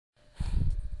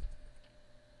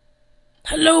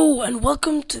Hello and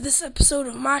welcome to this episode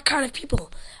of My Kind of People.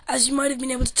 As you might have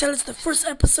been able to tell, it's the first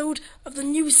episode of the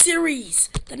new series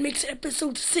that makes it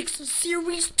episode 6 of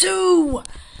series 2.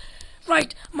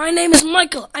 Right, my name is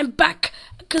Michael. I'm back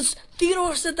because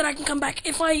Theodore said that I can come back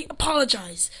if I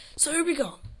apologize. So here we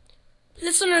go.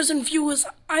 Listeners and viewers,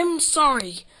 I'm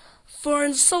sorry for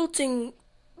insulting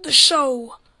the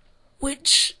show,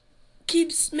 which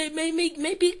keeps maybe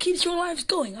it keeps your lives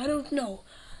going. I don't know.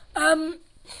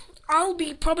 I'll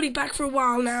be probably back for a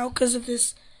while now because of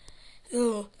this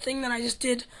little thing that I just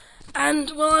did.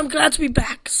 And, well, I'm glad to be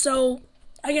back. So,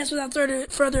 I guess without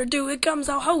further ado, here comes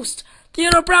our host,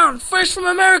 Theodore Brown, first from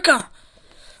America.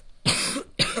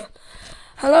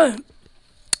 Hello.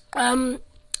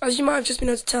 As you might have just been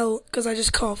able to tell, because I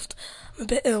just coughed, I'm a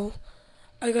bit ill.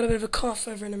 I got a bit of a cough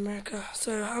over in America,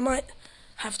 so I might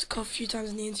have to cough a few times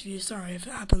in the interview. Sorry if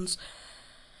it happens.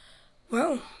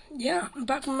 Well, yeah, I'm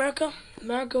back from America.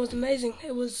 America was amazing.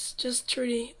 It was just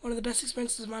truly one of the best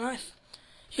experiences of my life.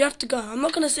 You have to go. I'm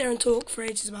not going to sit here and talk for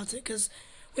ages about it because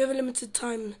we have a limited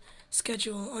time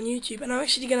schedule on YouTube. And I'm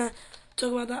actually going to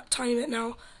talk about that tiny bit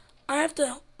now. I have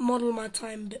to model my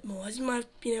time a bit more. As you might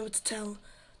have been able to tell,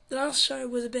 the last show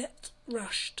was a bit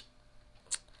rushed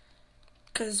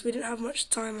because we didn't have much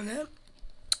time on it.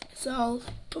 So I'll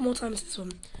put more time into this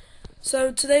one.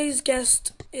 So today's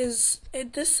guest is...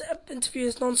 this interview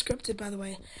is non-scripted, by the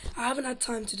way. I haven't had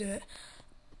time to do it.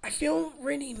 I feel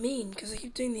really mean because I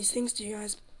keep doing these things to you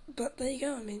guys. But there you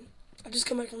go, I mean. I've just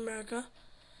come back from America.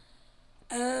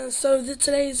 So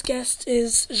today's guest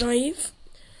is Jean-Yves.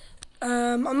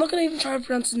 I'm not going to even try to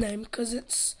pronounce his name because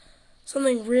it's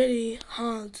something really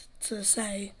hard to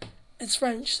say. It's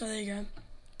French, so there you go.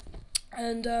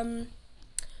 And,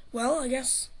 well, I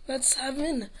guess let's have him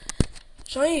in.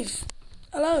 Jean-Yves,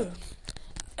 hello.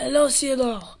 Hello,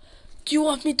 Theodore. Do you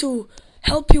want me to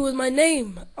help you with my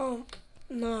name? Oh,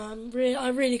 no, I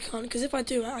really can't, because if I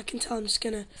do, I can tell I'm just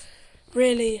going to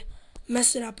really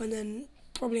mess it up and then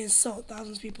probably insult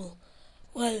thousands of people.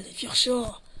 Well, if you're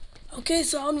sure. Okay,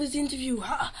 so on with the interview.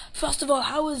 First of all,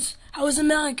 how was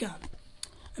America?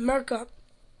 America,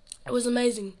 it was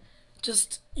amazing.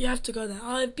 Just, you have to go there.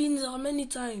 I've been there many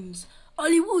times.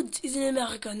 Hollywood is in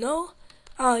America, no?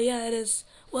 Oh, yeah, it is.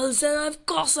 Well, then, of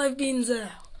course I've been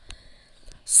there.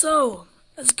 So,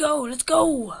 let's go.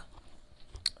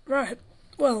 Right,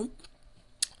 well,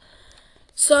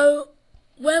 so,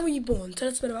 where were you born? Tell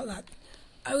us a bit about that.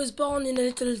 I was born in a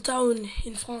little town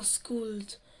in France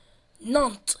called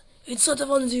Nantes. It's sort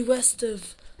of on the west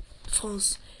of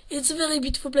France. It's a very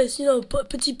beautiful place, you know,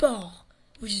 Petit Port,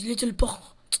 which is little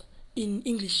port in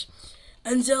English.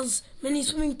 And there's many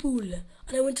swimming pools.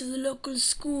 And I went to the local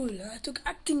school. I took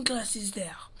acting classes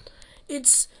there.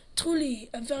 It's truly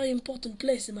a very important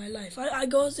place in my life. I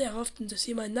go there often to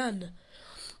see my nan.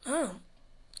 Ah,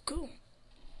 cool.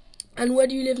 And where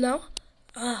do you live now?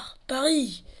 Ah,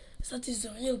 Paris. That is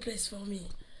the real place for me.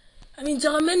 I mean,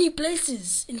 there are many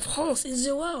places in France, in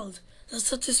the world, that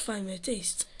satisfy my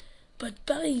taste. But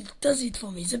Paris does it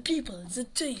for me. The people, the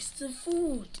taste, the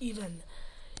food even.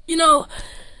 You know,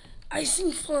 I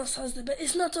think France has the best.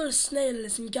 It's not all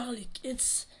snails and garlic.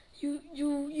 It's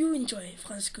you enjoy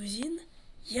French cuisine.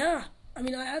 Yeah, I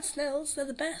mean I had snails. They're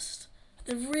the best.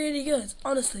 They're really good,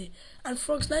 honestly. And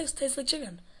frog's legs taste like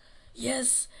chicken.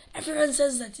 Yes, everyone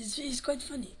says that. It's quite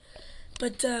funny.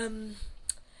 But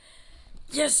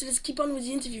yes, let's keep on with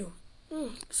the interview.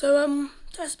 So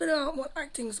tell us a bit about what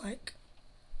acting's like.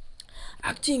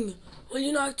 Acting. Well,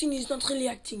 you know, acting is not really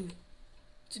acting.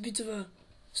 It's a bit of a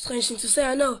strange thing to say,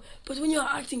 I know, but when you are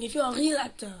acting, if you are a real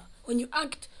actor, when you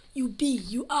act,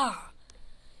 you are.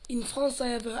 In France, I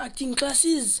have acting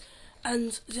classes,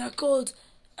 and they are called,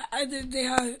 they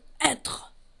are être,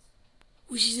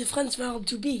 which is a French verb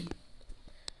to be,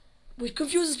 which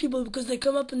confuses people because they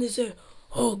come up and they say,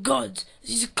 oh God,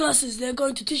 these classes, they're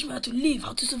going to teach me how to live,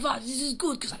 how to survive, this is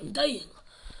good because I'm dying.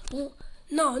 Well,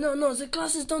 no, the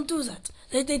classes don't do that.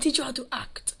 They teach you how to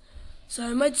act. So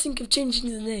I might think of changing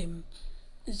the name.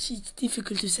 It's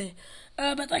difficult to say.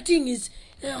 But acting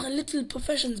there are little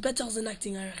professions better than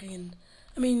acting, I reckon.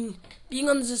 I mean, being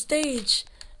on the stage,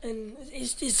 and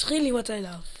it's really what I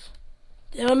love.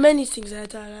 There are many things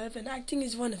that I love, and acting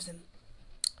is one of them.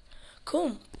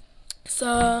 Cool.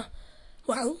 So,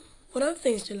 well, what other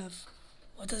things do you love?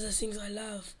 What other things I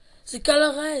love? The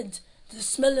color red, the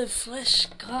smell of fresh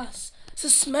grass, the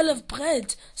smell of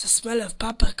bread, the smell of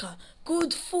paprika,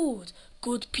 good food,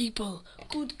 good people,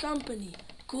 good company,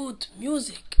 good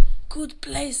music, good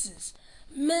places,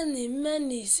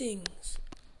 many things.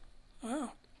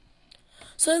 Wow.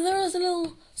 So there is a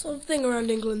little sort of thing around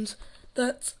England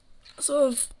that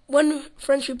sort of, when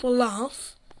French people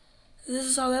laugh, This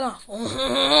is how they laugh.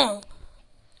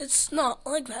 It's not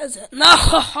like that, is it?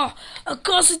 No, of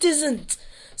course it isn't.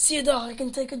 Theodore, I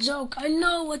can take a joke. I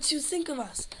know what you think of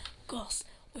us. Of course,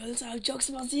 we also have jokes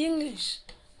about the English.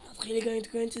 Not really going to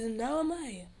go into them now, am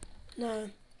I?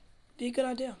 No, be a good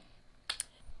idea.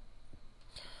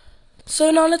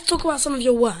 So now let's talk about some of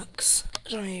your works,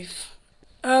 Jean-Yves.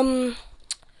 You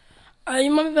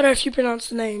might be better if you pronounce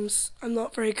the names. I'm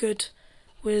not very good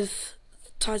with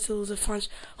titles of French.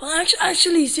 Well,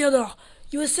 actually, Theodore,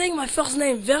 you were saying my first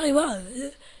name very well.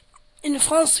 In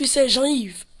France, we say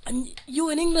Jean-Yves. And you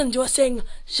in England, you are saying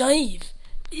Jean-Yves.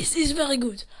 It's very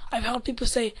good. I've heard people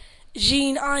say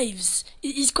Jean-Yves.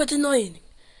 It's quite annoying.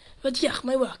 But yeah,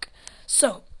 my work.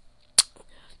 So,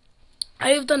 I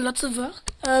have done lots of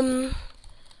work.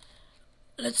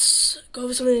 Let's go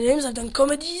over some of the names. I've done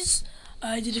comedies.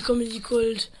 I did a comedy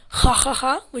called Ha Ha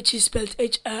Ha, which is spelled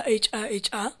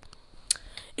H-A-H-A-H-A.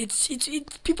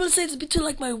 People say it's a bit too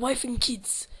like my wife and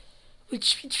kids,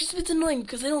 which is a bit annoying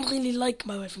because I don't really like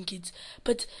my wife and kids.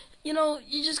 But, you know,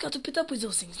 you just got to put up with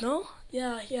those things, no?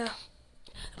 Yeah.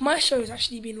 My show has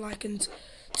actually been likened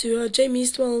to Jamie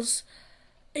Eastwell's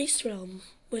East Realm,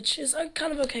 which is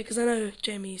kind of okay because I know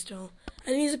Jamie Eastwell.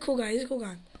 And he's a cool guy.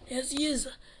 Yes, he is.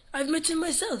 I've met him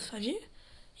myself, have you?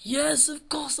 Yes, of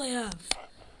course I have.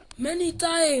 Many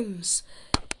times.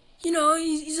 You know,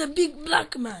 he's a big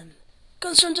black man.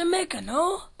 Comes from Jamaica,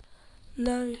 no?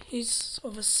 No, he's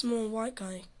sort of a small white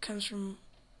guy. Comes from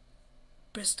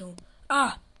Bristol.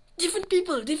 Different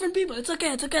people. It's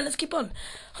okay, let's keep on.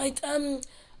 Right,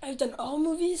 I've done horror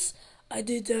movies. I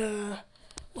did,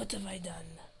 what have I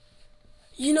done?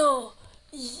 You know,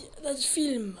 that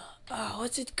film,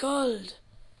 what's it called?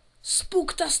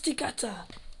 Spooktasticata.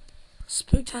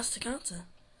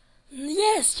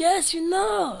 Yes, you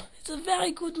know. It's a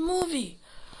very good movie.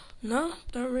 No,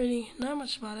 don't really know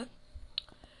much about it.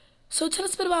 So tell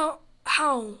us a bit about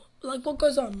what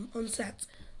goes on set.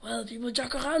 Well, people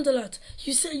joke around a lot.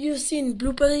 You've seen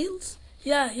blooper reels?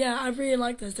 Yeah, I really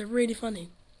like those. They're really funny.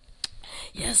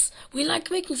 Yes, we like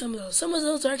making some of those. Some of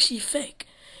those are actually fake.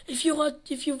 If you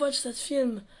watch that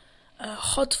film,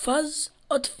 Hot Fuzz,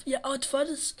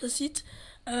 that's it.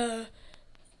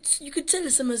 You could tell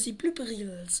some of the blooper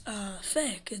reels are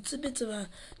fake. It's a bit of a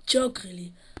joke,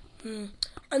 really.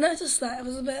 I noticed that it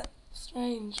was a bit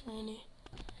strange, really.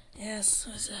 Yes,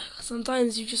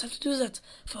 sometimes you just have to do that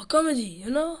for comedy,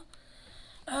 you know?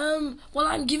 Well,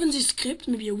 I'm given this script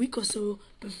maybe a week or so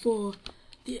before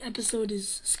the episode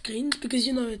is screened, because,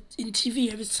 you know, in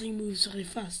TV everything moves very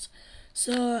fast.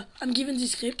 So I'm given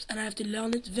this script and I have to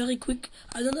learn it very quick.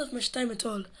 I don't have much time at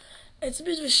all. It's a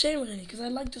bit of a shame, really, because I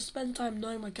like to spend time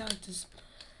knowing my characters.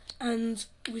 And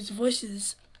with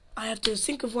voices, I have to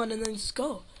think of one and then just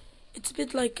go. It's a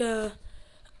bit like, do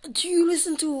you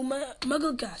listen to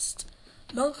Mugglecast?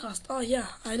 Mugglecast, oh yeah,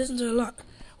 I listen to it a lot.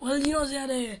 Well, you know, they had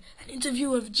an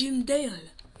interview of Jim Dale.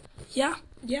 Yeah.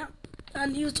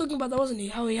 And he was talking about that, wasn't he?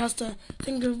 How he has to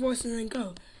think of a voice and then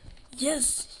go.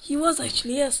 Yes, he was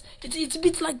actually, yes. It's a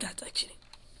bit like that, actually.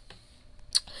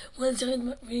 Well, there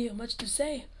isn't really much to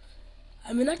say.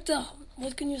 I'm an actor.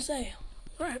 What can you say?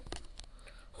 Right.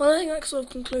 Well, I think that sort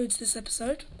of concludes this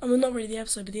episode. I mean, not really the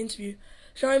episode, but the interview.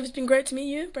 Jean-Yves, it's been great to meet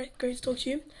you. Great to talk to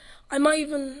you. I might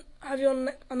even have you on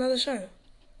another show,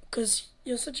 because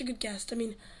you're such a good guest. I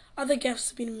mean, other guests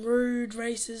have been rude,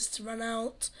 racist, run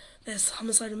out. There's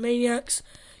homicidal maniacs.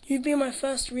 You've been my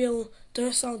first real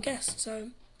docile guest,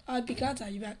 so I'd be glad to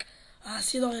have you back.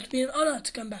 Theodore, it'd be an honour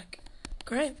to come back.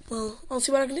 Great. Well, I'll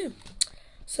see what I can do.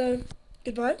 So,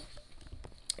 goodbye.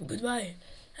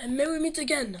 And may we meet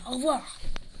again. Au revoir.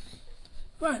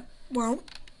 Right, well,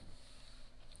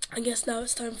 I guess now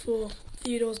it's time for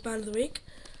Theodore's Band of the Week.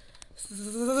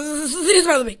 Theodore's Band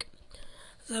of the Week.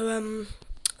 So,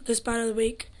 this Band of the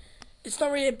Week, it's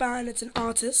not really a band, it's an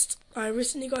artist. I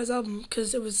recently got his album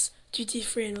because it was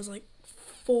duty-free and it was like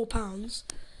 £4.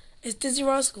 It's Dizzy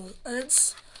Rascal, and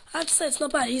I have to say, it's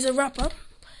not bad. He's a rapper.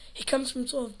 He comes from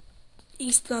sort of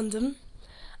East London,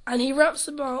 and he raps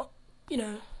about, you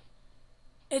know,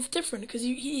 it's different because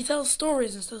he tells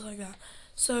stories and stuff like that.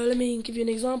 So let me give you an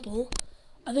example.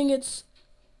 I think it's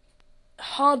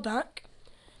Hardback.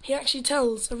 He actually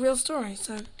tells a real story,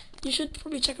 so you should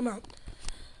probably check him out.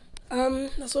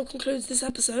 That's all concludes this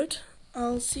episode.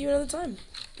 I'll see you another time.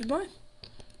 Goodbye.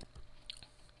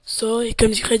 So, here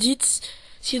comes the credits.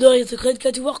 Theodore is a great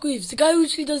guy to work with. The guy who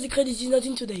usually does the credits is not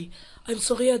in today. I'm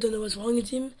sorry, I don't know what's wrong with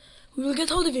him. We will get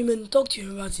hold of him and talk to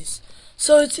you about this.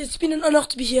 So it's been an honor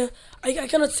to be here. I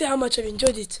cannot say how much I've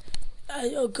enjoyed it. I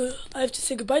have to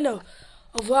say goodbye now.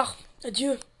 Au revoir.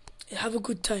 Adieu. And have a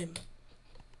good time.